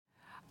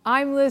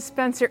I'm Liz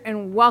Spencer,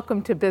 and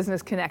welcome to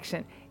Business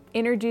Connection,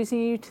 introducing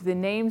you to the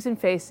names and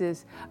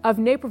faces of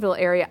Naperville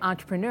area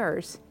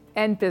entrepreneurs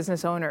and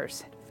business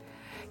owners.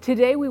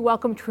 Today we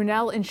welcome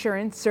Trunell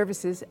Insurance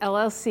Services,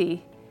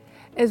 LLC,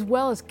 as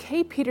well as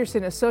K.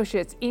 Peterson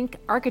Associates, Inc.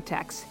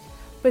 Architects,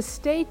 but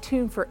stay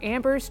tuned for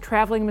Amber's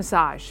Traveling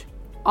Massage,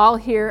 all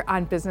here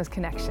on Business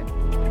Connection.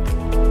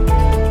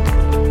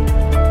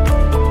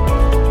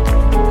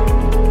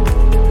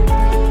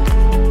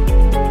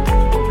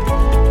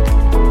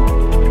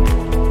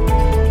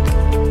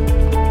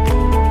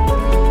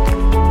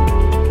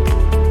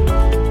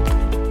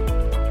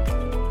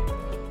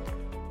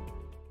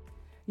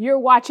 You're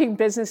watching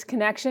Business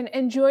Connection,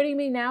 and joining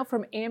me now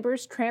from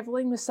Amber's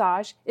Traveling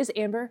Massage is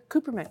Amber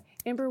Cooperman.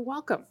 Amber,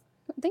 welcome.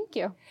 Thank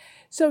you.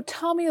 So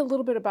tell me a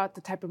little bit about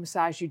the type of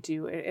massage you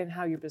do and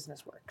how your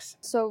business works.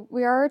 So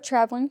we are a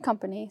traveling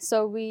company.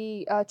 So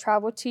we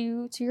travel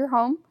to your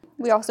home.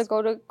 We also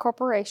go to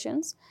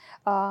corporations.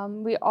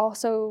 We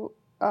also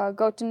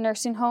go to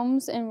nursing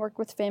homes and work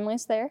with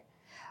families there.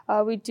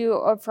 We do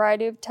a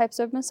variety of types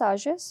of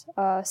massages,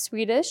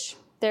 Swedish,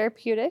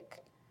 therapeutic.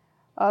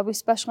 We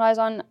specialize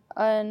on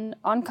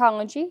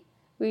oncology.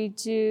 We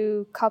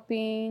do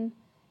cupping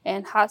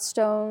and hot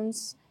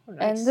stones. Oh,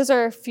 nice. And those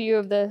are a few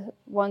of the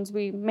ones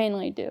we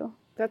mainly do.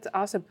 That's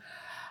awesome.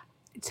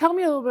 Tell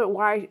me a little bit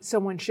why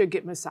someone should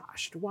get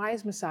massaged. Why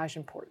is massage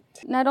important?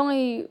 Not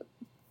only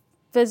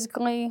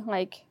physically,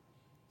 like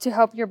to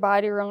help your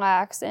body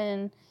relax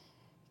and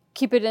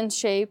keep it in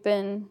shape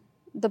and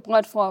the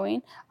blood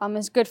flowing,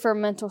 it's good for a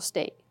mental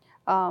state.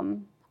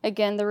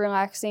 Again, the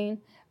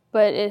relaxing,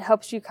 but it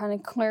helps you kind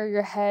of clear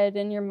your head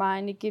and your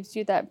mind. It gives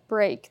you that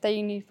break that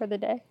you need for the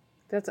day.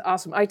 That's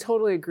awesome. I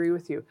totally agree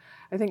with you.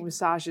 I think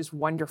massage is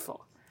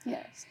wonderful.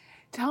 Yes.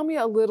 Tell me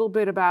a little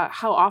bit about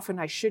how often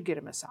I should get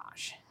a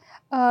massage.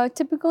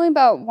 Typically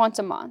about once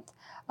a month.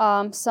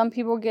 Some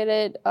people get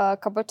it a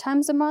couple of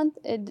times a month.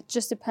 It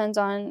just depends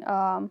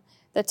on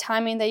the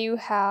timing that you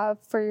have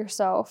for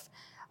yourself.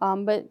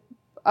 But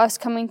us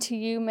coming to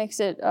you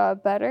makes it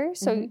better.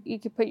 So you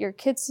could put your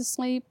kids to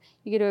sleep.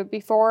 You could do it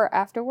before or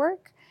after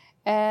work.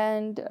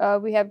 And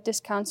we have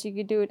discounts. You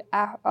could do it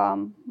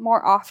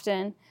more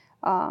often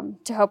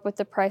to help with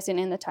the pricing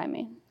and the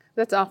timing.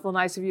 That's awful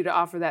nice of you to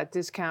offer that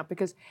discount,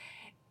 because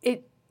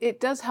it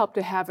does help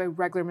to have a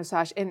regular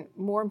massage, and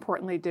more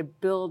importantly, to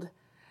build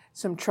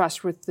some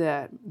trust with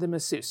the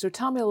masseuse. So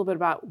tell me a little bit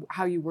about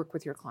how you work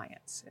with your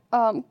clients.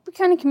 We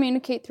kind of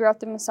communicate throughout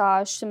the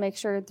massage to make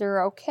sure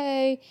they're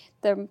okay,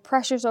 the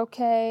pressure's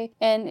okay,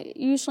 and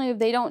usually if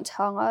they don't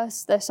tell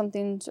us that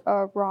something's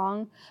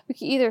wrong, we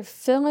can either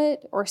feel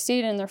it or see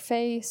it in their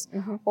face,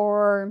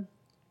 or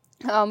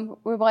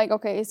we're like,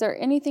 okay, is there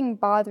anything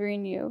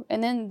bothering you?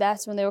 And then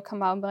that's when they will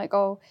come out and be like,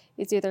 oh,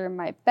 it's either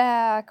my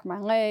back, my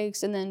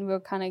legs, and then we'll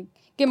kind of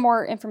get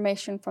more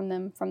information from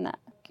them from that.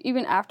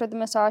 Even after the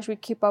massage, we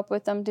keep up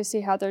with them to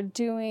see how they're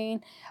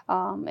doing,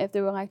 if they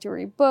would like to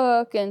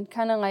rebook, and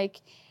kind of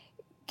like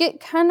get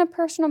kind of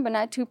personal, but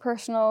not too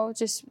personal,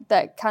 just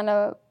that kind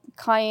of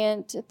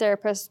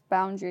client-therapist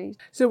boundary.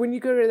 So when you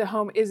go to the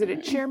home, is it a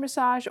chair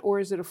massage, or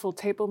is it a full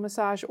table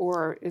massage,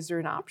 or is there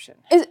an option?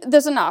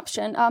 There's an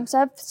option. So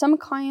I have some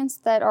clients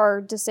that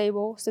are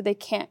disabled, so they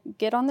can't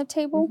get on the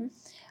table.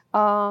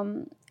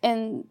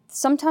 And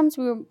sometimes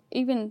we will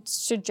even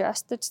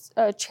suggest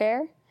a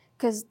chair,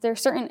 because there are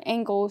certain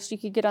angles you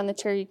could get on the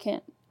chair you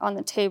can't on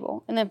the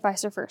table, and then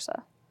vice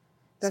versa.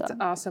 That's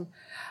awesome.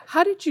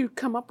 How did you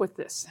come up with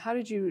this? How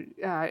did you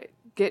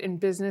get in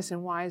business,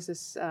 and why is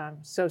this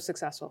so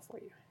successful for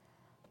you?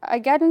 I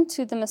got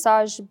into the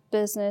massage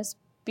business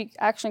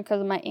actually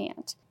because of my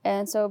aunt.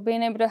 And so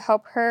being able to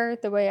help her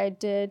the way I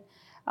did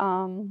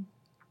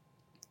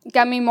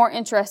got me more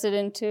interested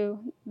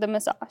into the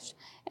massage.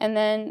 And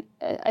then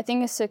I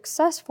think it's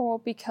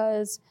successful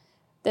because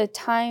the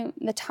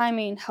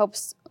timing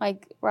helps,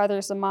 like, whether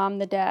it's the mom,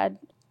 the dad.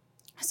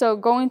 So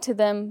going to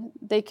them,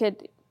 they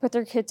could put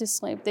their kid to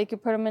sleep. They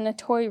could put them in a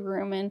toy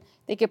room, and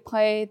they could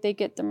play. They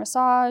get the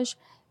massage.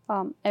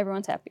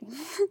 Everyone's happy.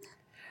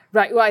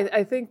 Right. Well,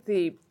 I think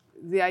the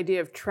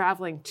idea of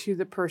traveling to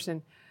the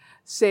person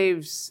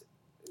saves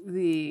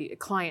the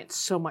client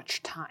so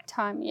much time.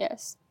 Time,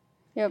 yes.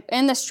 Yep,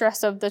 and the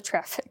stress of the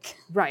traffic.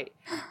 Right.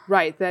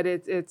 That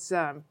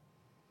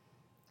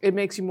it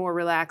makes you more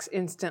relaxed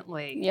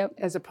instantly,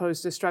 as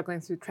opposed to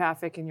struggling through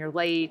traffic and you're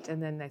late,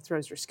 and then that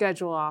throws your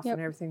schedule off and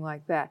everything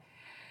like that.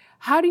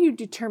 How do you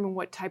determine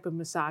what type of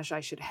massage I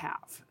should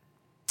have?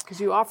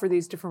 Because you offer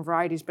these different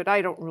varieties, but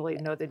I don't really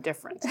know the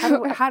difference.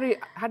 How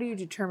do you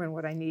determine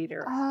what I need?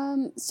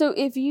 So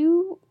if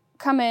you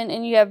come in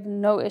and you have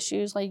no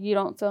issues, like you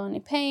don't feel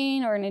any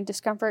pain or any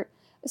discomfort,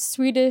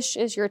 Swedish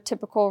is your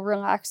typical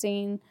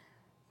relaxing,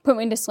 put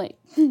me to sleep.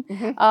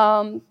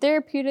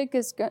 Therapeutic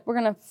is we're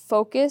going to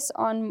focus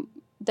on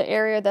the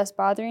area that's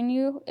bothering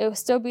you. It will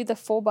still be the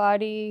full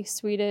body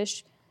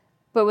Swedish,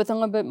 but with a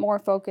little bit more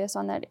focus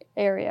on that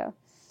area.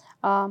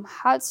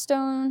 Hot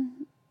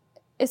stone,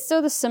 it's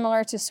still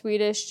similar to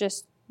Swedish,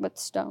 just with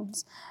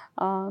stones.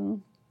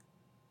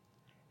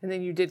 And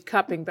then you did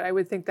cupping, but I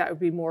would think that would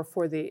be more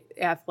for the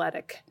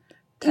athletic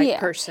type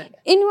person.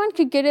 Anyone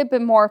could get it,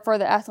 but more for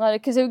the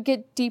athletic, because it would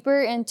get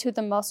deeper into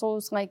the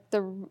muscles, like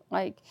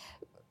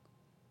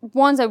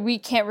ones that we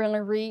can't really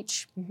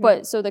reach.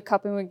 But so the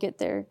cupping would get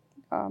there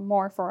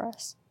more for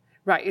us.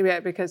 Right,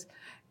 yeah, because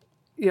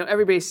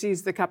everybody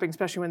sees the cupping,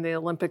 especially when the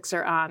Olympics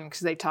are on,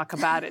 because they talk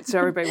about it. So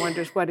everybody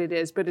wonders what it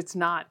is, but it's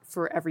not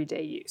for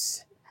everyday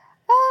use.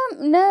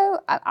 No,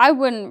 I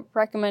wouldn't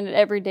recommend it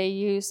everyday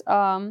use.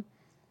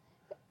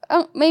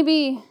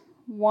 Maybe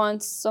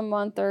once a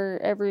month or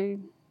every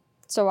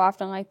so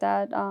often like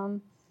that.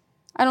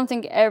 I don't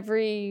think I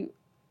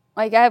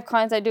have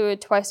clients that do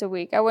it twice a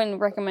week. I wouldn't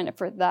recommend it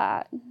for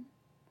that.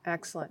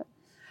 Excellent.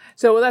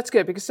 So that's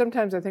good, because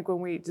sometimes I think when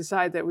we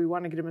decide that we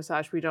want to get a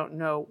massage, we don't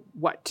know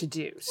what to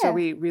do. So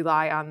we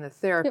rely on the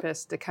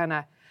therapist to kind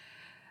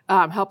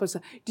of help us.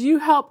 Do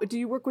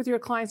you work with your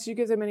clients? Do you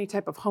give them any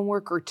type of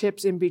homework or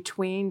tips in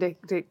between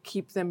to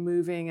keep them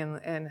moving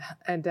and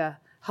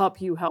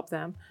help you help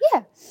them?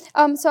 Yeah.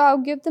 So I'll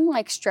give them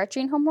like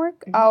stretching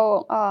homework.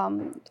 I'll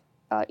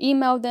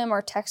email them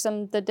or text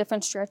them the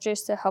different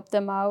stretches to help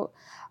them out.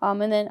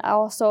 And then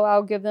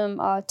I'll give them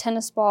a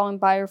tennis ball and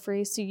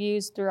BioFreeze to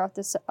use throughout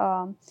this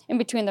in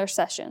between their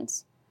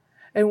sessions.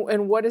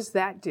 And what does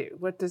that do?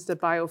 What does the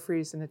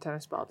BioFreeze and the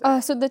tennis ball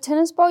do? So the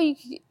tennis ball, you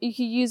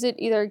can use it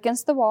either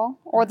against the wall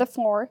or the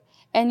floor,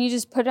 and you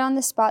just put it on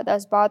the spot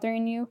that's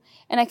bothering you.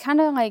 And I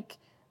kind of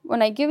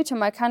when I give it to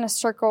them, I kind of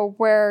circle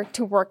where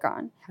to work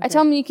on. Okay. I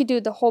tell them you could do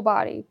the whole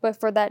body, but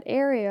for that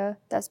area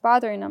that's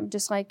bothering them,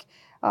 just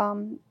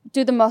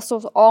do the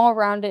muscles all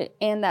around it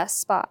and that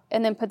spot,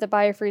 and then put the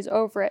BioFreeze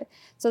over it.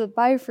 So the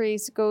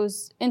BioFreeze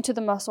goes into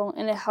the muscle,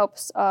 and it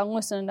helps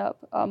loosen it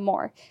up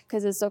more,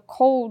 because it's a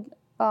cold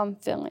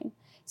feeling.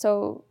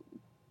 So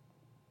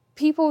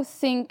people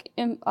think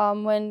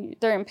when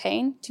they're in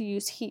pain to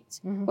use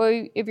heat.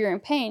 Well, if you're in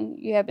pain,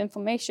 you have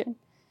inflammation.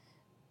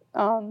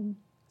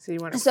 So you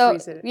want to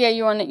freeze it? Yeah,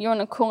 you want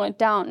to cool it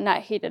down,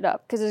 not heat it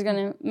up, because it's going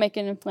to make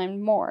it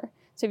inflamed more.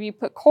 So if you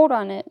put cold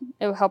on it,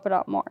 it will help it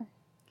out more.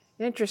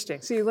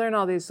 Interesting. So you learn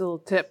all these little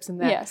tips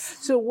and that. Yes.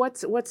 So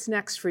what's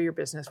next for your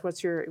business?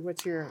 What's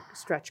your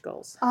stretch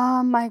goals?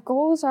 My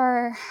goals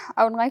are,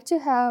 I would like to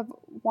have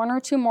 1 or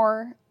 2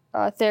 more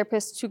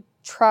therapists to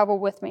travel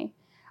with me.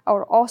 I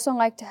would also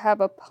like to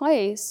have a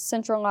place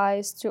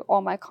centralized to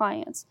all my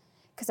clients,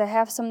 because I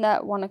have some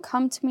that want to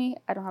come to me.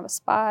 I don't have a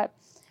spot.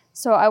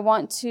 So I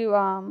want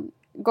to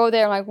go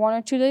there 1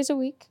 or 2 days a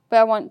week, but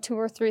I want 2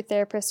 or 3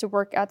 therapists to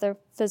work at the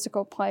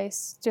physical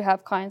place to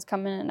have clients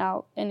come in and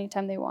out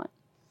anytime they want.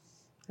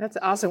 That's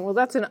awesome. Well,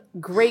 that's a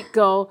great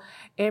goal.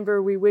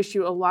 Amber, we wish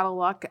you a lot of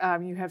luck.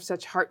 You have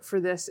such heart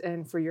for this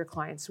and for your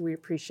clients. We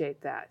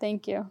appreciate that.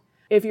 Thank you.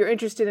 If you're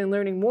interested in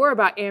learning more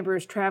about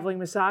Amber's Traveling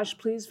Massage,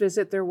 please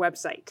visit their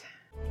website.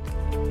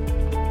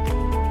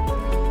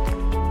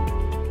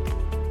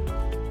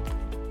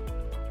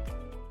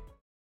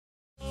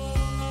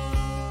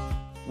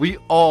 We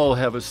all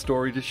have a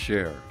story to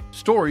share,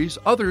 stories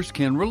others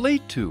can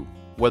relate to,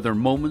 whether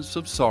moments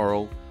of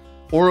sorrow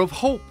or of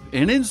hope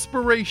and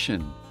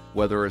inspiration,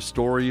 whether a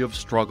story of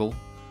struggle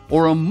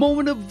or a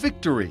moment of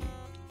victory.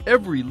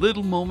 Every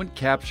little moment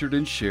captured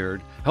and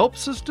shared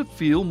helps us to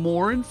feel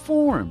more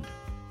informed,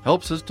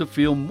 helps us to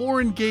feel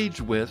more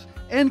engaged with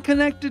and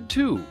connected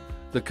to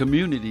the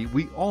community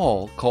we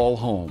all call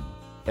home.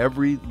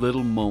 Every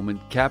little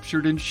moment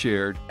captured and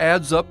shared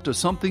adds up to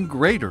something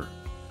greater.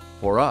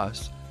 For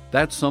us,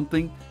 that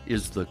something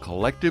is the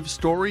collective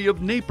story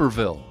of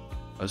Naperville,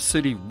 a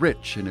city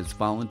rich in its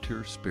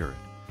volunteer spirit,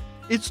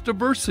 its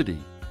diversity,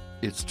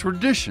 its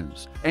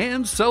traditions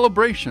and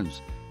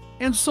celebrations,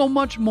 and so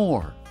much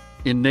more.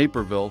 In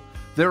Naperville,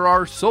 there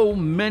are so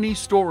many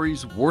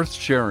stories worth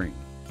sharing,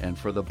 and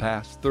for the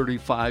past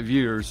 35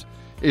 years,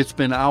 it's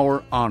been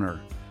our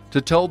honor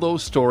to tell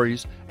those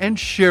stories and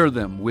share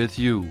them with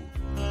you.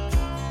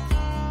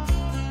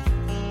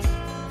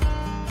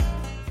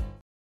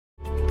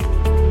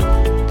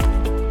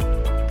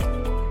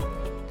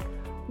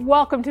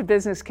 Welcome to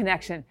Business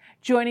Connection.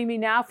 Joining me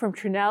now from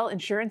Trinnell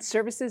Insurance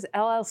Services,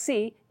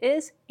 LLC,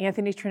 is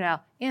Anthony Trinnell.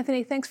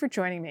 Anthony, thanks for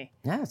joining me.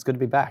 Yeah, it's good to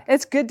be back.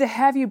 It's good to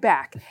have you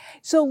back.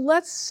 So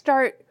let's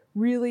start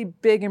really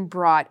big and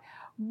broad.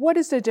 What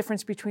is the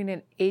difference between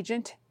an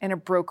agent and a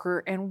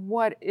broker, and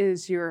what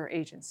is your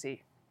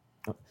agency?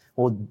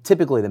 Well,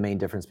 typically the main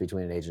difference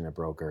between an agent and a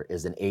broker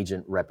is an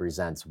agent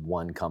represents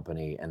one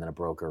company and then a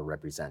broker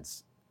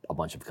represents a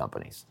bunch of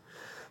companies.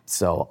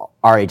 So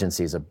our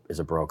agency is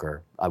a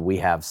broker. We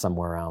have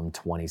somewhere around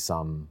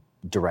 20-some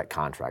direct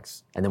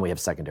contracts, and then we have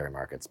secondary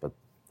markets, but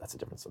that's a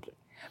different subject.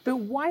 But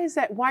why is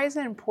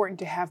that important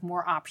to have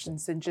more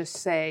options than just,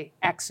 say,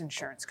 X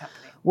insurance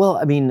company? Well,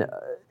 I mean,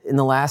 in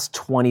the last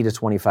 20 to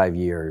 25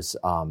 years,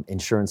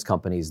 insurance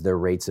companies, their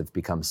rates have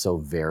become so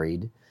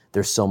varied.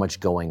 There's so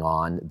much going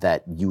on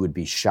that you would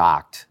be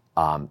shocked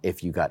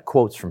if you got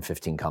quotes from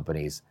 15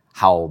 companies,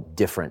 how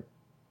different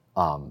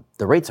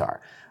the rates are.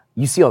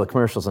 You see all the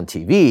commercials on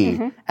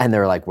TV, and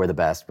they're like, we're the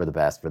best, we're the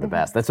best, we're the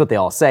best. That's what they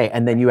all say.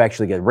 And then you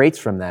actually get rates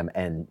from them,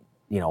 and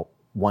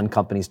one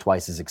company's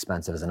twice as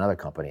expensive as another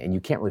company, and you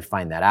can't really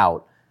find that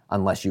out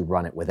unless you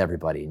run it with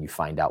everybody and you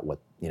find out what,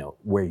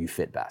 where you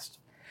fit best,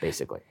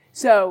 basically.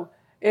 So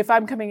if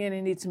I'm coming in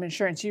and need some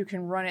insurance, you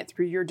can run it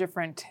through your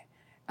different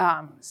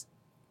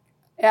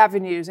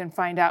avenues and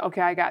find out,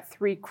 okay, I got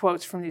 3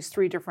 quotes from these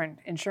 3 different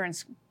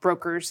insurance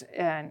brokers,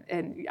 and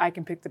I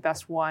can pick the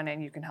best one,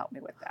 and you can help me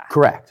with that.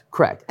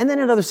 Correct. And then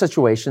in other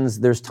situations,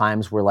 there's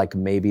times where like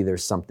maybe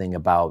there's something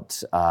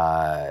about,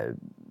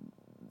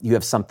 you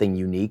have something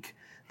unique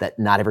that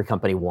not every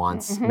company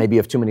wants. Mm-hmm. Maybe you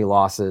have too many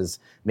losses.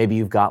 Maybe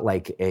you've got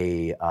like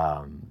a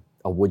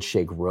wood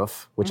shake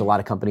roof, which a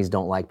lot of companies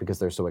don't like because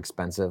they're so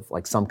expensive.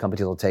 Like some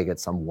companies will take it,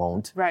 some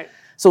won't. Right.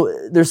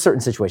 So there's certain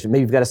situations.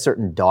 Maybe you've got a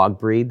certain dog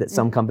breed that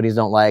some companies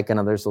don't like and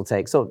others will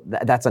take. So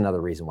that's another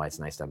reason why it's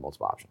nice to have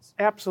multiple options.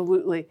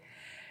 Absolutely.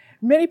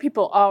 Many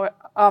people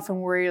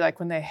often worry, like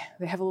when they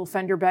have a little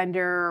fender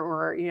bender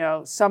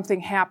or something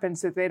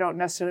happens that they don't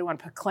necessarily want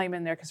to put a claim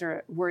in there because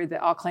they're worried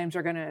that all claims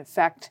are going to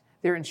affect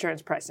their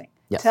insurance pricing.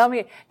 Yes. Tell me,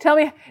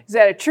 is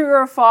that a true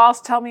or a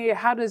false? Tell me,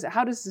 how does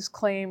this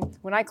claim,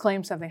 when I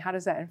claim something, how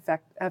does that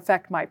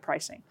affect my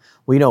pricing?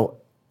 Well,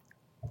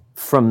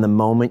 from the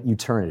moment you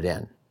turn it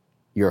in,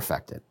 you're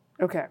affected.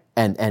 Okay.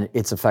 And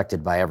it's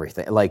affected by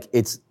everything. Like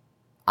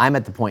I'm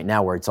at the point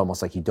now where it's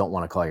almost like you don't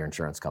want to call your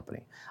insurance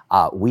company.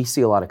 We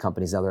see a lot of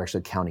companies now, they're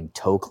actually counting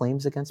tow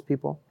claims against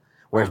people.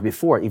 Whereas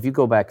before, if you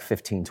go back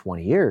 15,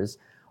 20 years,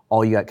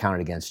 all you got counted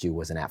against you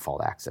was an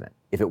at-fault accident.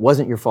 If it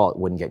wasn't your fault, it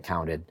wouldn't get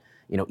counted.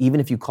 Even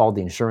if you called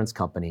the insurance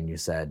company and you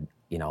said,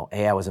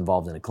 hey, I was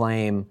involved in a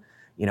claim,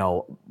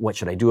 what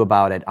should I do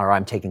about it? Or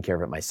I'm taking care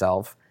of it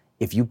myself.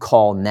 If you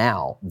call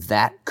now,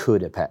 that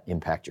could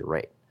impact your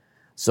rate.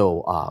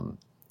 So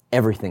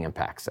everything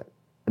impacts it.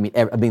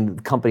 I mean,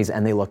 companies,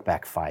 and they look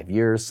back 5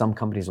 years. Some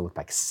companies will look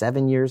back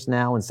 7 years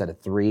now instead of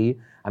 3.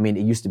 I mean,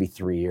 it used to be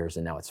 3 years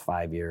and now it's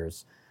 5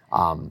 years.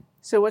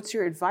 So what's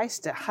your advice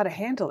to how to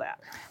handle that?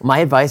 My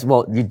advice,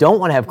 well, you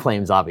don't want to have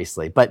claims,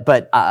 obviously, but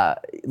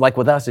like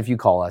with us, if you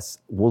call us,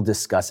 we'll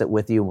discuss it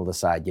with you and we'll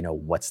decide,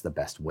 what's the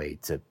best way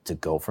to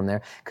go from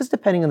there. Because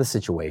depending on the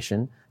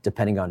situation,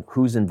 depending on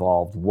who's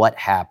involved, what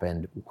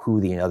happened,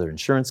 who the other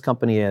insurance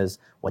company is,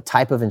 what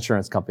type of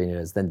insurance company it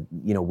is, then,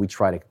 we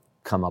try to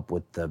come up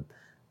with the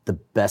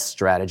best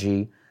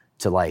strategy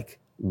to like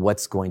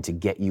what's going to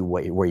get you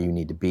where you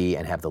need to be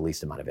and have the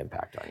least amount of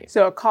impact on you.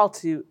 So a call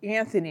to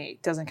Anthony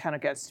doesn't count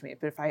against me,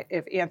 but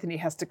if Anthony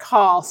has to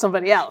call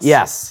somebody else.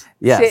 Yes.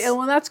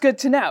 Well, that's good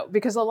to know,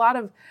 because a lot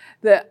of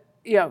the,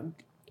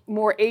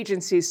 more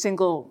agencies,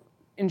 single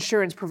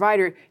insurance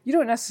provider, you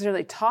don't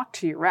necessarily talk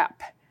to your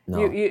rep.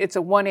 No. It's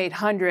a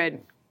 1-800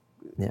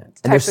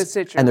 type of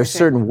situation. And there's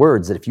certain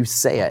words that if you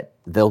say it,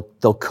 they'll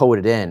code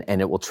it in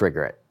and it will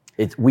trigger it.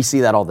 We see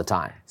that all the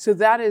time. So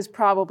that is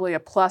probably a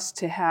plus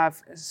to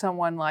have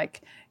someone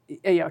like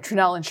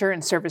Trinell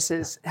Insurance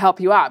Services help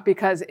you out,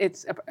 because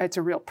it's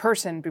a real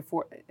person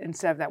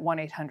instead of that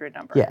 1-800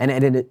 number. Yeah,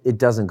 and it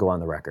doesn't go on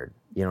the record.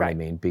 You know what I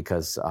mean?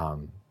 Because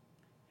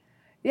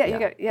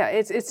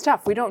it's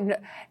tough. We don't know.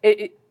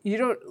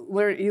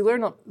 You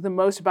learn the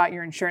most about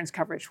your insurance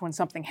coverage when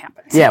something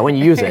happens. Yeah, when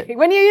you use it.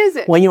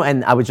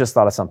 And I just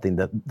thought of something.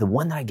 The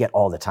one that I get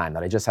all the time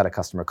that I just had a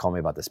customer call me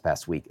about this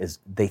past week is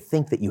they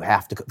think that you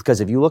have to, because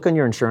if you look on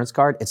your insurance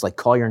card, it's like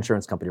call your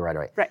insurance company right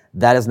away. Right.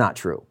 That is not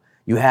true.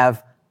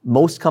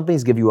 Most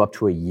companies give you up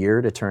to a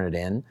year to turn it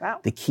in. Wow.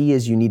 The key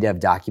is you need to have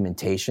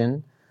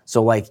documentation.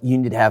 So like you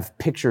need to have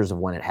pictures of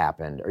when it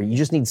happened, or you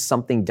just need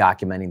something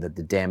documenting that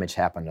the damage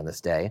happened on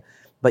this day.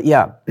 But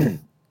yeah,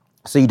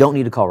 so you don't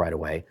need to call right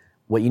away.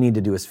 What you need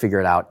to do is figure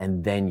it out,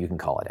 and then you can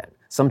call it in.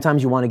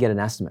 Sometimes you want to get an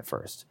estimate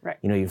first. Right.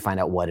 You find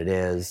out what it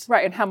is.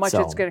 Right, and how much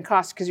it's going to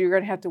cost, because you're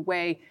going to have to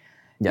weigh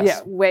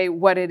Yes. weigh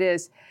what it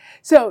is.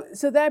 So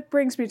that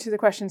brings me to the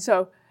question.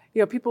 So,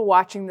 people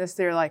watching this,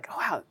 they're like, oh,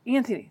 wow,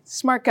 Anthony,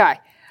 smart guy.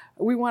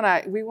 We want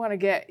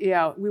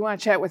to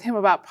chat with him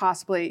about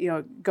possibly,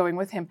 going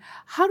with him.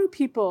 How do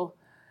people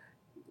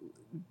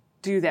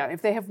do that?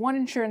 If they have one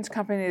insurance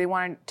company, they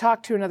want to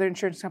talk to another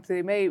insurance company,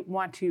 they may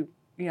want to,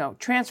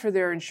 transfer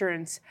their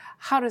insurance.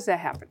 How does that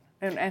happen?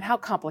 And how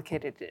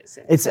complicated is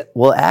it?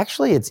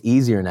 Actually, it's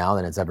easier now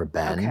than it's ever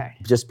been, Okay.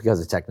 just because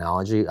of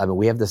technology. I mean,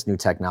 we have this new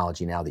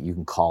technology now that you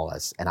can call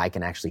us, and I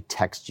can actually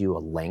text you a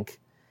link,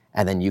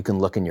 and then you can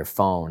look in your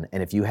phone,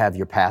 and if you have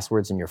your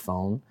passwords in your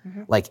phone,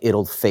 like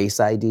it'll Face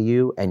ID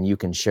you, and you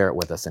can share it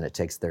with us, and it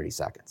takes 30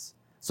 seconds.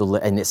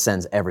 And it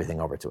sends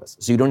everything over to us.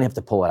 So you don't have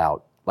to pull it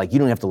out. Like, you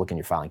don't have to look in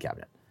your filing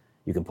cabinet.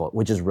 You can pull it,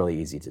 which is really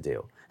easy to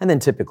do. And then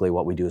typically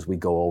what we do is we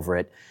go over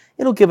it.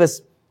 It'll give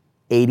us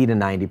 80 to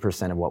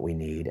 90% of what we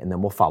need, and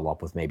then we'll follow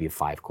up with maybe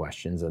 5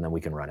 questions, and then we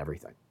can run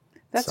everything.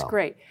 That's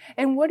great.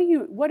 And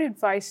what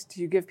advice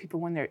do you give people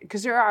when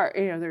because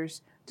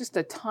there's just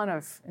a ton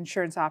of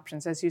insurance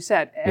options, as you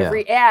said.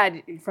 Every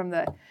ad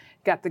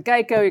got the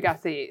Geico, you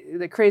got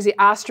the crazy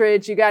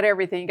ostrich, you got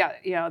everything. You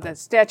got, the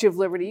Statue of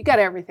Liberty, you got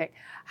everything.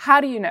 How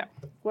do you know?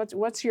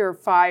 What's your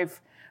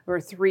 5 or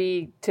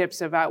 3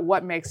 tips about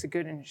what makes a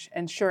good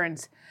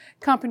insurance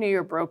company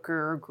or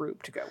broker or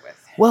group to go with?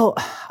 Well,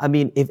 I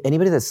mean, if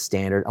anybody that's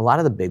standard, a lot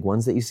of the big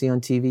ones that you see on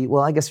TV,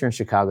 well, I guess here in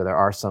Chicago, there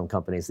are some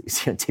companies that you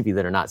see on TV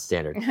that are not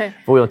standard,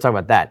 but we won't talk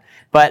about that.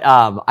 But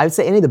I would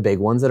say any of the big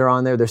ones that are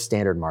on there, they're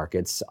standard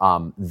markets.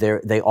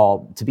 They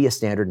all, to be a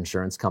standard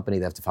insurance company,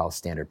 they have to follow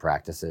standard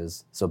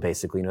practices. So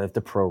basically, they have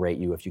to prorate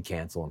you if you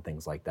cancel and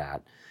things like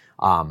that.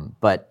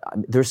 But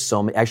there's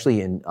so many,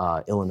 actually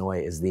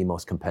Illinois is the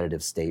most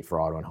competitive state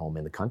for auto and home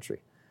in the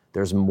country.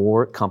 There's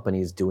more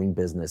companies doing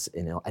business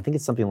in, I think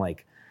it's something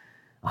like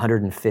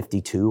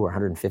 152 or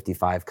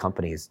 155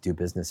 companies do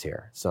business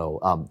here.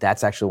 So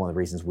that's actually one of the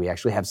reasons we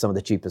actually have some of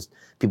the cheapest,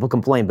 people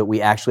complain, but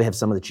we actually have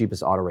some of the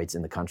cheapest auto rates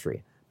in the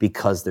country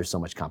because there's so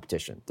much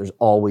competition. There's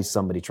always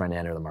somebody trying to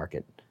enter the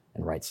market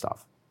and write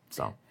stuff.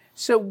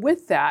 So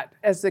with that,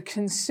 as the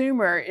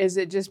consumer, is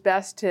it just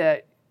best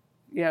to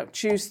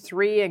choose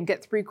 3 and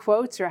get 3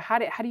 quotes, or how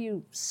do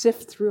you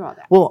sift through all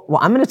that? Well,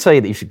 I'm going to tell you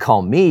that you should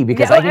call me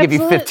because I can give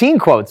you 15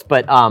 quotes.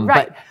 But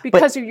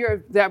because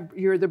you're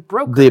the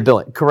broker. The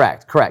ability,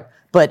 correct.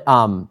 But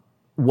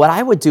what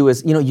I would do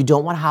is, you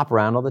don't want to hop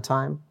around all the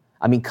time.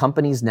 I mean,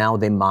 companies now,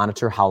 they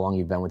monitor how long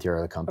you've been with your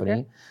other company.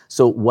 Okay.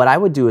 So what I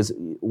would do is,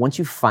 once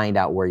you find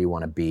out where you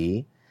want to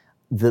be,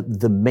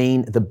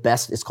 the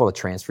best, it's called a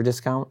transfer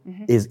discount,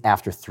 is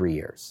after 3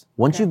 years.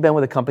 Once you've been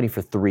with a company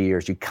for 3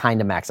 years, you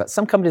kind of max out.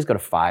 Some companies go to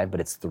 5,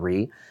 but it's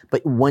 3.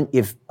 But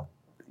if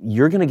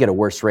you're going to get a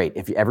worse rate,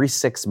 if every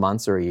 6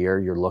 months or a year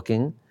you're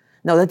looking,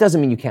 now that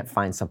doesn't mean you can't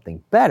find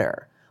something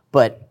better,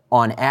 but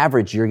on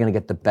average, you're going to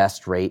get the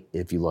best rate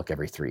if you look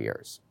every 3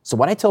 years. So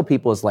what I tell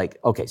people is like,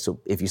 okay,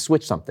 so if you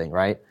switch something,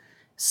 right,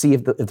 see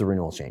if the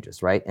renewal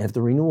changes, right? And if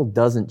the renewal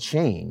doesn't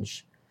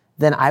change,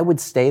 then I would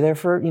stay there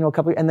for a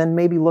couple, and then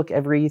maybe look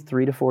every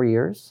 3 to 4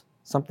 years,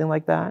 something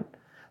like that.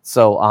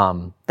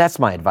 So that's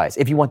my advice.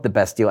 If you want the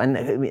best deal,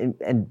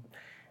 and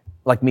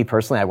like me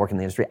personally, I work in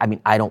the industry. I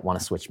mean, I don't want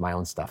to switch my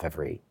own stuff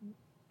every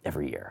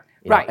year.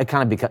 Right. It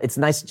kind of it's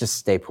nice to just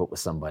stay put with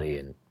somebody,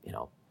 and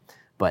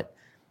but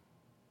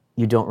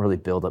you don't really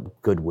build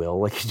up goodwill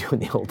like you do in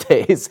the old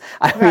days.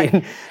 I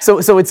mean, so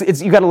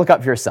it's you got to look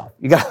out for yourself.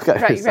 You got to look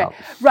out for yourself.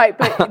 Right.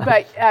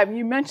 But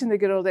you mentioned the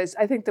good old days.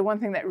 I think the one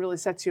thing that really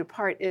sets you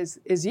apart is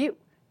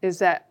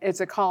that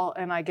it's a call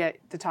and I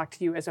get to talk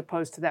to you as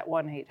opposed to that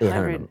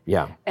 1-800.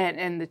 Yeah.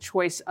 And the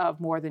choice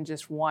of more than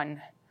just one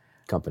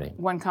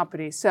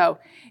company. So,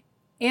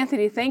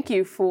 Anthony, thank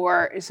you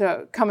for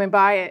coming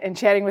by and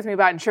chatting with me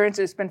about insurance.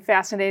 It's been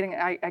fascinating.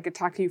 I could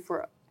talk to you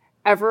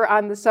forever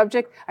on the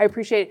subject. I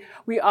appreciate it.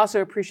 We also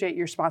appreciate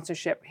your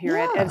sponsorship here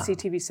at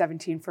NCTV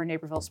 17 for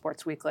Naperville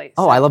Sports Weekly.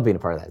 I love being a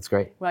part of that. It's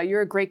great. Well,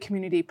 you're a great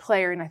community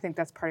player, and I think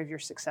that's part of your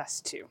success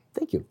too.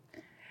 Thank you.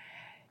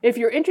 If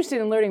you're interested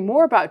in learning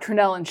more about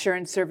Trinell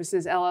Insurance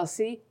Services,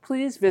 LLC,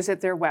 please visit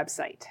their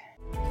website.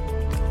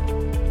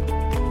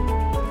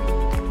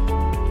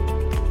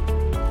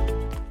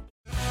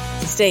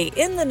 Stay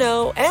in the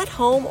know at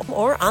home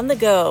or on the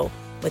go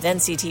with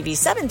NCTV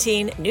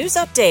 17 News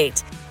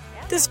Update.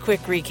 This quick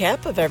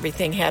recap of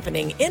everything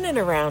happening in and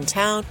around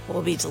town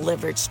will be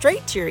delivered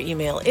straight to your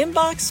email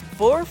inbox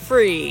for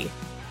free.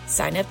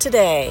 Sign up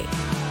today.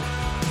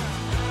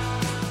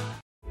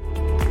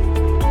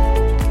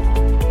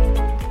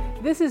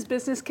 This is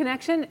Business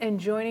Connection, and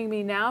joining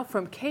me now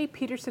from K.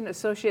 Peterson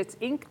Associates,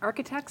 Inc.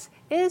 Architects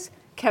is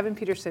Kevin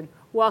Peterson.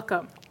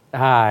 Welcome.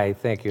 Hi,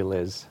 thank you,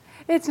 Liz.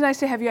 It's nice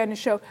to have you on the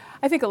show.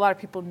 I think a lot of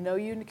people know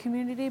you in the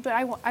community, but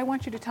I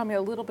want you to tell me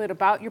a little bit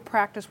about your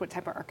practice, what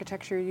type of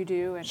architecture you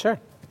do. Sure.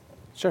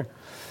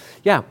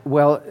 Yeah,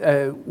 well,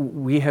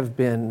 we have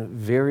been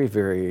very,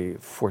 very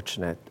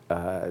fortunate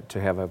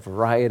to have a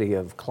variety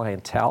of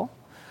clientele,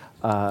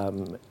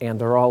 and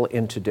they're all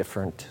into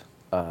different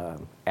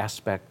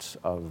aspects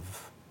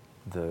of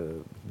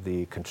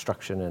the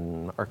construction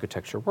and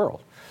architecture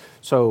world.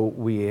 So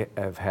we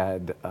have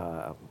had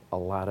a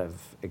lot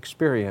of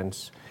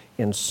experience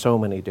in so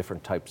many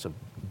different types of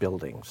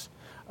buildings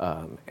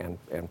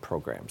and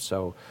programs.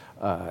 So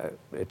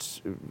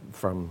it's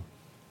from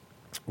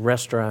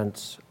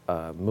restaurants,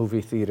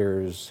 movie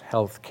theaters,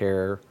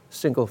 healthcare,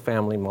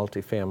 single-family,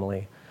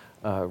 multifamily,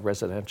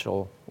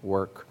 residential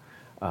work,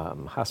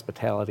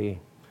 hospitality.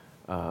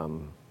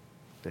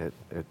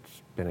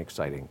 It's been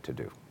exciting to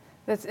do.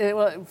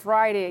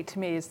 Variety to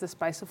me is the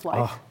spice of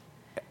life. Oh,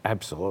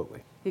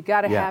 absolutely. You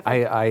got to have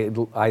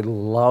it. I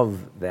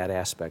love that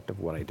aspect of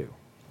what I do.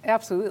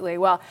 Absolutely.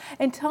 Well,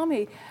 and tell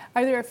me,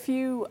 are there a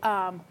few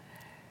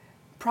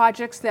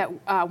projects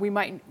that we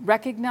might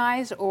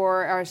recognize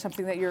or are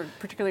something that you're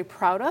particularly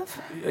proud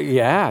of?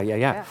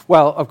 Yeah.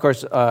 Well, of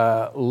course,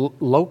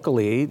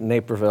 locally,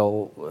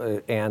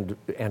 Naperville and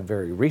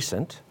very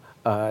recent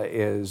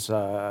is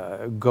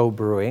Go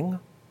Brewing,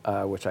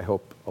 which I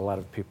hope a lot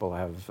of people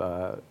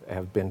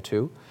have been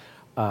to.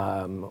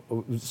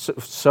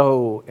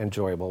 So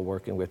enjoyable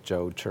working with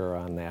Joe Chur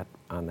on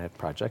that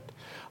project.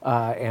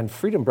 And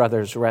Freedom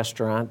Brothers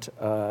Restaurant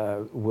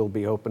will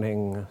be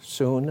opening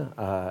soon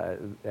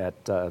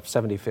at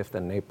 75th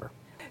and Naper.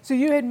 So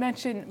you had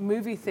mentioned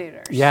movie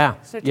theaters. Yeah.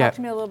 So yeah. talk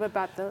to me a little bit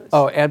about those.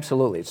 Oh,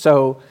 absolutely.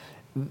 So,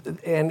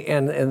 and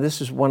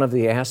this is one of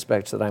the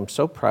aspects that I'm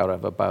so proud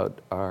of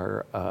about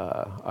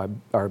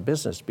our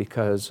business,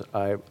 because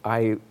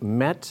I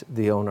met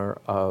the owner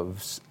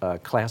of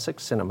Classic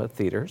Cinema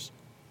Theaters,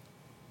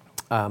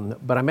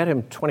 but I met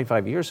him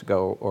 25 years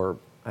ago, or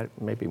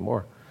maybe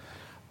more.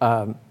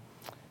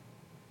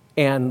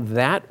 And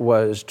that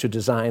was to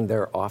design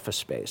their office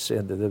space.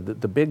 And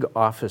the big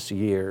office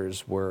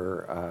years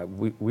were,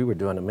 we were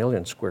doing 1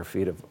 million square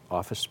feet of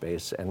office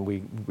space, and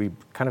we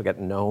kind of got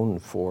known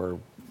for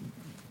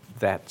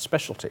that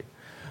specialty.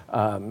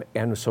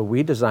 And so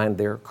we designed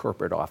their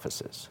corporate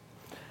offices.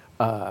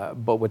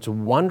 But what's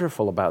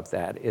wonderful about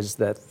that is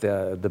that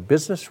the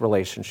business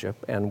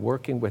relationship and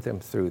working with him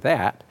through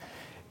that,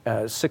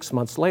 6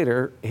 months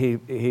later,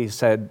 he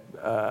said,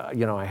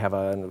 I have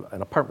an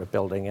apartment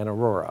building in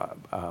Aurora.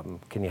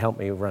 Can you help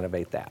me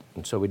renovate that?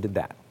 And so we did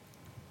that.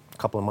 A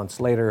couple of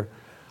months later,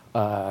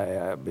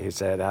 he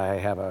said, I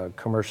have a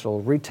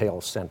commercial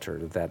retail center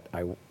that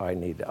I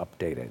need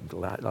updated.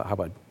 How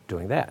about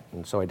doing that?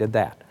 And so I did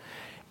that.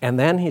 And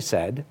then he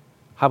said,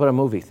 how about a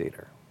movie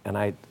theater? And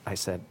I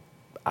said,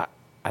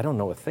 I don't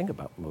know a thing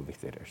about movie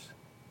theaters.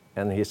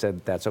 And he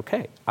said, that's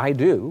okay. I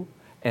do,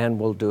 and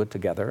we'll do it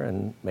together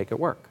and make it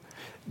work.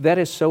 That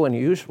is so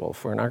unusual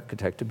for an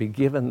architect to be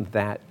given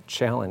that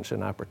challenge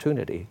and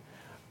opportunity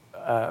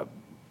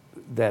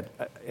that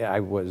I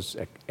was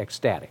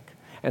ecstatic.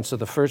 And so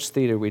the first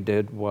theater we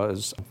did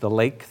was the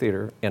Lake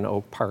Theater in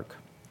Oak Park.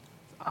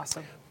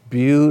 Awesome.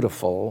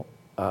 Beautiful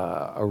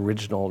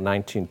original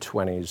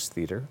 1920s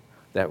theater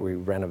that we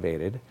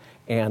renovated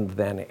and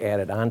then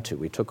added on to.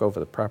 We took over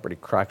the property,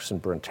 Crocs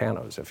and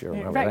Brentano's, if you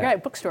remember that.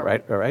 Right, bookstore.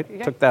 Right.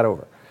 Yeah. Took that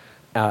over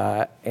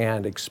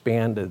and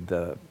expanded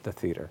the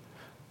theater.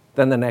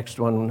 Then the next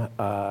one,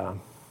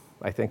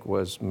 I think,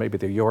 was maybe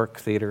the York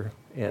Theater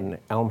in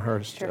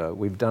Elmhurst. Sure.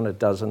 We've done a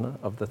dozen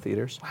of the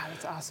theaters. Wow,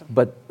 that's awesome.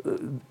 But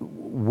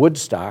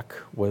Woodstock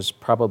was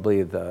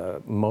probably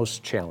the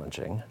most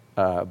challenging.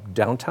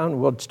 Downtown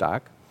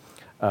Woodstock,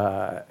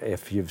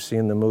 if you've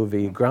seen the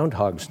movie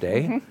Groundhog's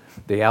Day,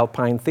 the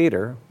Alpine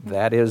Theater,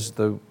 that is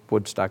the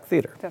Woodstock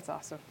Theater. That's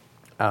awesome.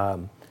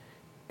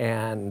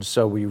 And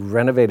so we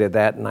renovated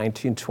that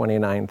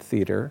 1929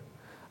 theater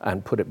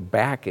and put it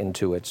back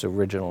into its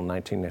original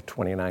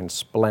 1929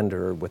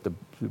 splendor with the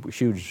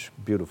huge,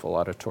 beautiful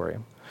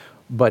auditorium,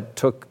 but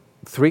took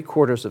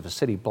 3/4 of a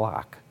city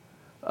block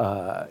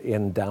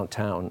in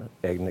downtown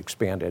and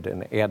expanded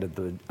and added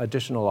the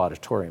additional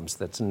auditoriums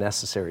that's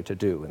necessary to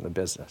do in the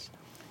business.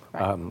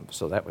 Right.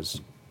 So that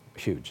was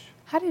huge.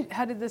 How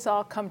did this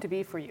all come to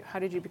be for you? How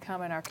did you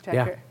become an architect?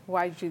 Yeah.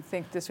 Why did you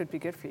think this would be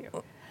good for you?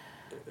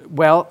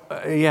 Well,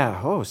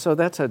 yeah. Oh, so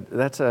that's a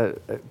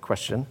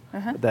question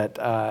that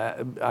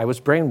I was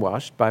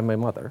brainwashed by my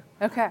mother.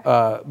 Okay.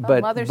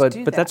 But mothers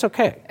do that. that's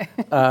okay.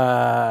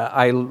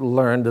 I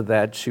learned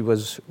that she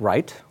was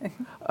right,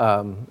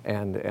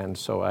 and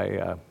so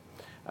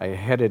I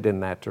headed in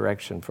that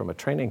direction from a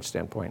training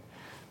standpoint.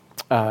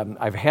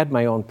 I've had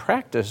my own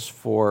practice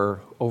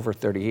for over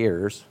 30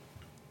 years,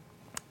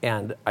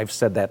 and I've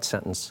said that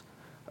sentence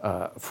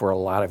for a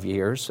lot of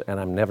years, and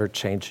I'm never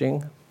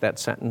changing that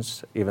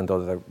sentence, even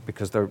though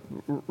because they're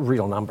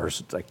real numbers,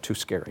 it's like too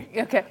scary.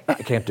 Okay. I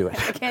can't do it.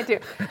 I can't do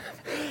it.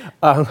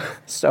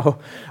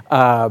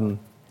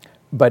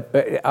 But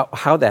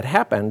how that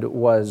happened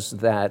was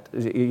that,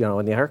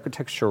 in the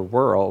architecture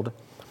world,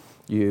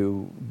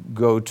 you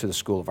go to the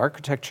School of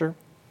Architecture,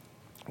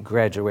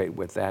 graduate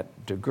with that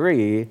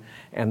degree,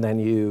 and then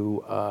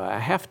you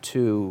have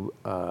to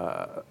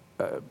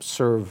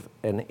serve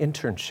an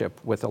internship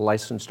with a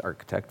licensed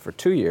architect for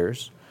 2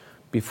 years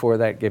before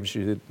that gives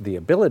you the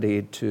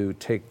ability to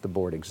take the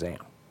board exam.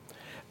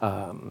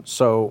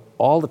 So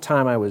all the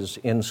time I was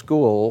in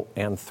school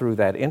and through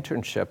that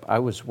internship, I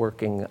was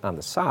working on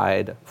the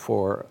side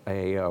for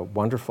a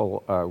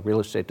wonderful real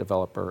estate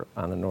developer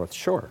on the North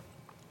Shore.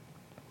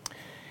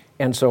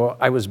 And so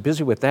I was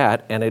busy with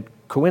that, and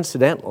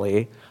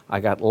coincidentally,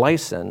 I got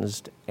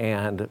licensed,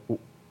 and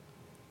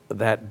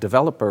that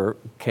developer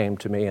came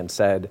to me and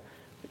said,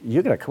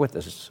 "You got to quit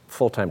this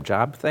full-time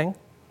job thing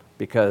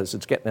because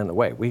it's getting in the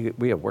way.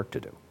 We have work to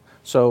do."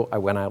 So I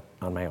went out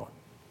on my own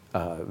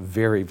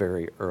very,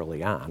 very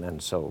early on,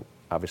 and so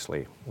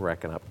obviously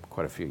racking up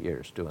quite a few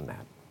years doing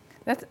that.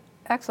 That's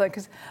excellent,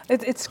 because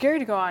it's scary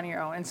to go on your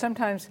own, and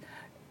sometimes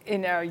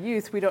in our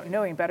youth we don't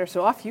know any better,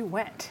 so off you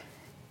went.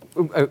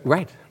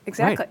 Right.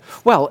 Exactly.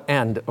 Right. Well,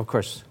 and of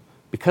course,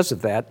 because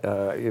of that,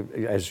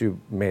 as you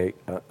may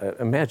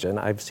imagine,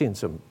 I've seen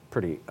some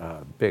pretty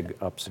big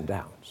ups and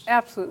downs.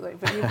 Absolutely,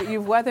 but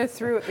you've weathered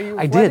through it.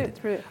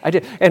 I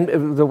did,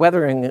 and the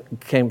weathering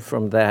came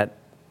from that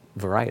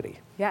variety.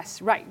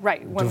 Yes, right.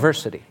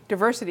 Diversity.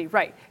 Diversity,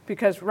 right,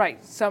 because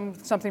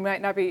something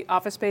might not be,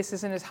 office space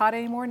isn't as hot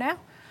anymore now.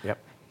 Yep.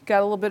 Got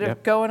a little bit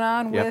of going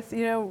on Yep. with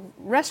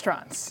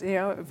restaurants,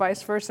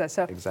 vice versa.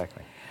 So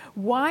exactly.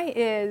 Why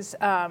is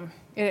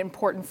it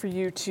important for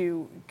you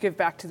to give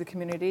back to the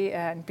community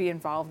and be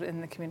involved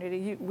in the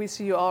community? We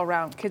see you all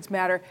around. Kids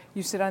Matter.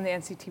 You sit on the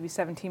NCTV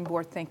 17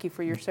 board. Thank you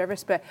for your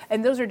service.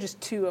 And those are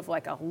just two of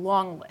like a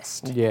long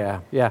list.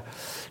 Yeah.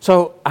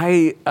 So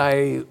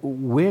I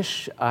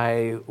wish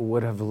I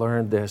would have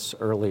learned this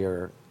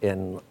earlier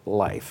in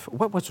life.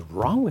 What was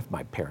wrong with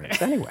my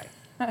parents anyway?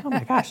 Oh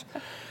my gosh.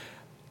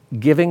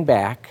 Giving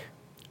back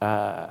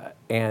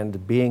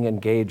and being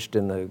engaged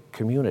in the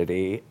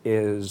community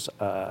is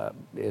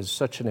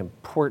such an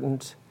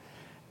important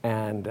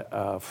and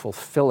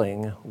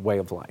fulfilling way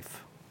of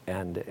life,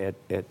 and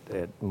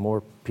it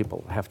more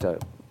people have to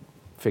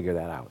figure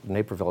that out.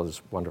 Naperville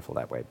is wonderful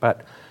that way,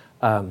 but.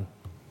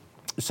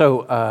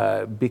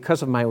 So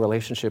because of my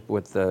relationship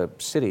with the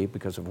city,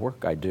 because of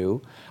work I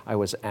do, I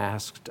was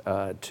asked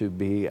to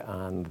be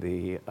on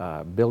the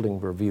Building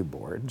Review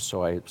Board.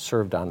 So I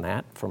served on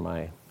that for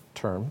my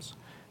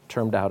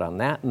termed out on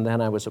that, and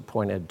then I was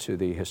appointed to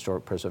the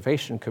Historic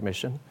Preservation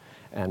Commission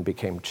and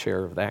became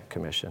chair of that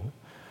commission.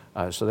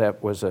 So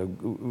that was a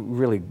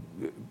really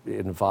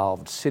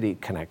involved city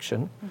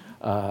connection.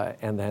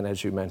 And then,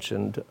 as you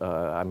mentioned,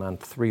 I'm on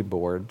 3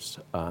 boards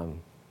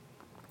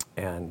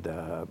and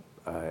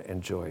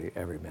enjoy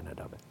every minute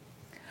of it.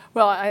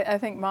 Well, I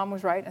think Mom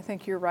was right. I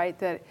think you're right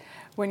that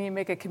when you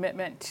make a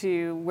commitment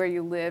to where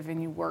you live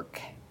and you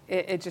work,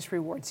 it just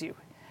rewards you.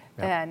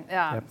 Yep.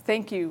 And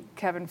thank you,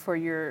 Kevin, for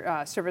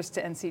your service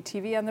to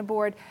NCTV on the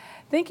board.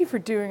 Thank you for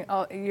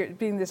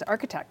being this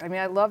architect. I mean,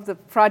 I love the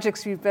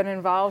projects you've been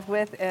involved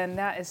with, and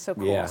that is so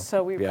cool. Yeah.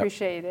 So we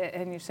appreciate it,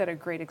 and you set a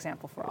great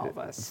example for all of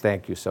us.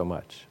 Thank you so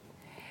much.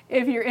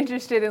 If you're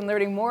interested in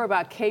learning more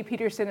about K.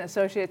 Peterson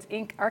Associates,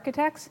 Inc.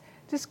 Architects,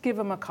 just give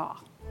them a call.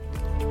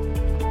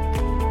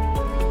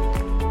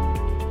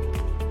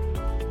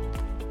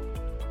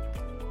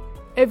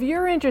 If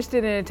you're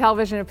interested in a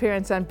television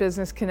appearance on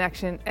Business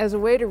Connection as a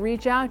way to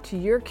reach out to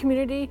your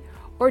community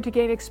or to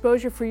gain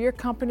exposure for your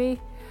company,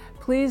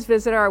 please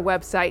visit our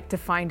website to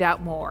find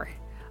out more.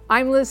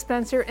 I'm Liz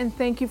Spencer, and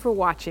thank you for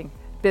watching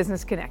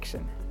Business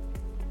Connection.